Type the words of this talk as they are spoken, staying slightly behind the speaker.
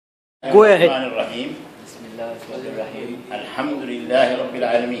Go ahead. Bismillahirrahmanirrahim. Bismillahirrahmanirrahim. Alhamdulillahi Rabbil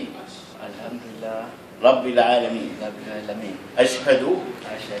Alameen. Alhamdulillah Rabbil Alameen. Rabbil Alamin. Ashhadu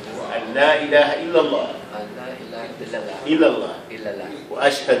Asyhadu an la ilaha illallah. an la ilaha illallah Illallah. illallah Wa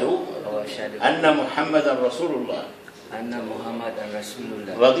ashhadu wa asyhadu anna Muhammadan Rasulullah. anna Muhammadan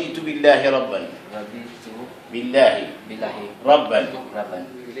Rasulullah. Raditu billahi Rabban. Rabitu Billahi billahi Rabban. rabban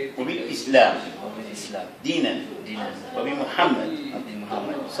Wa bil Islam. wa bil Islam Dinan. dinan Wa bi Muhammad Nabi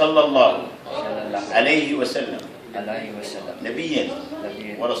Muhammad sallallahu sallallahu alayhi wa sallam. alaihi wasallam Nabiyyan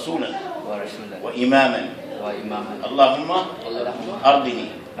nabiyyan wa rasulan wa rasulan wa imaman. wa imaman. Allahumma Allahumma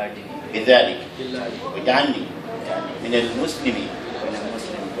ardini ardini بذلك واجعلني من المسلمين min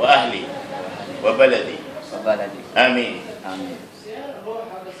al-muslim وأهلي وبلدي wa baladi. آمين. Amin.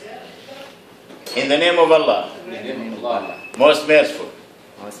 In the name of Allah, In the name of Allah, most merciful,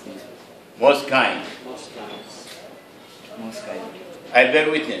 most peaceful, most kind, most kind. I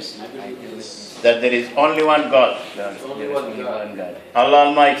bear witness I do witness that there is only one God, that there is only one God, Allah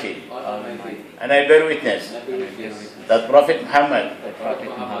Almighty, Almighty, and I bear witness and I bear witness that Prophet Muhammad that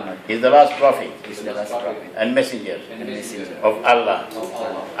Prophet Muhammad is the last prophet is the last prophet and messenger and messenger of Allah. of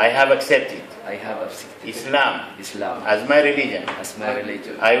Allah. I have accepted I have accepted Islam Islam as my religion. as my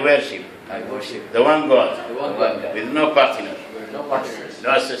religion. I worship I worship the one God the one God with no partner, no partners,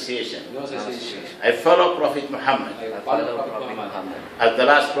 no association. no association. I follow Prophet Muhammad I follow Prophet Muhammad as the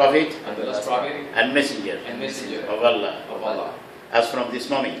last prophet and the last prophet and messenger and messenger of Allah. of Allah. As from this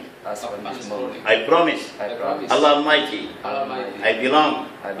moment, As from this moment, I promise I promise Allah Almighty, Almighty I belong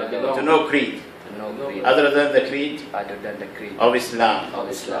I belong to no creed to no creed other than the creed other than the creed of Islam. of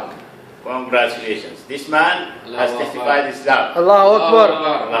Islam. Congratulations. This man has testified Islam. Allahu Akbar.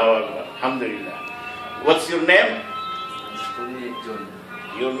 Allahu Akbar. Alhamdulillah. What's your name? Fully John.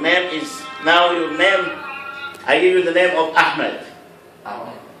 Your name is, now your name, I give you the name of Ahmad.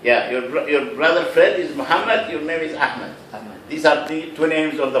 Ahmad. Yeah, your brother friend is Muhammad, your name is Ahmad. Ahmad. These are the two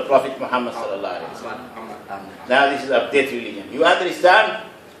names of the Prophet Muhammad sallallahu alaihi wasallam. Ahmad. Now this is update religion. You understand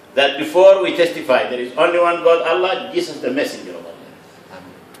that before we testify there is only one God, Allah, Jesus the messenger of Allah.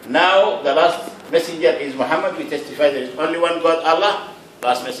 Now the last messenger is Muhammad, we testify there is only one God, Allah,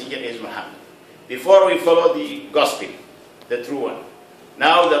 last messenger is Muhammad. Before we follow the gospel, the true one.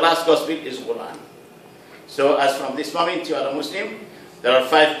 Now the last gospel is Quran. So as from this moment you are a Muslim, there are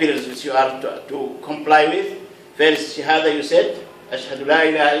 5 pillars which you are to comply with. First, Shahada, you said, Ashhadu la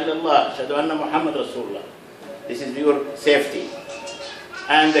ilaha illallah, Ashhadu anna Muhammad Rasulullah. This is your safety.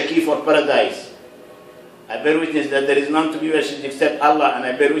 And the key for paradise. I bear witness that there is none to be worshipped except Allah, and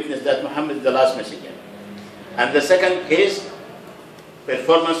I bear witness that Muhammad is the last messenger. And the second is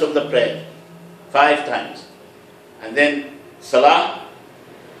performance of the prayer, 5 times. And then Salah,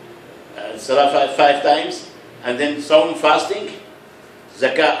 Salah 5 times. And then Sawm, fasting,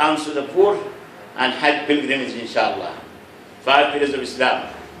 Zakah, alms to the poor, and Hajj pilgrimage, inshallah. 5 pillars of Islam.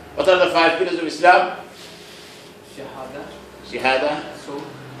 What are the 5 pillars of Islam? Shahada, Shahada,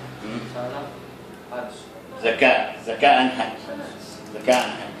 Salah, Hajj. Zakah and Hajj. Zakah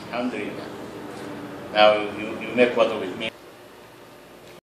and Hajj. Alhamdulillah. Now you make what of it?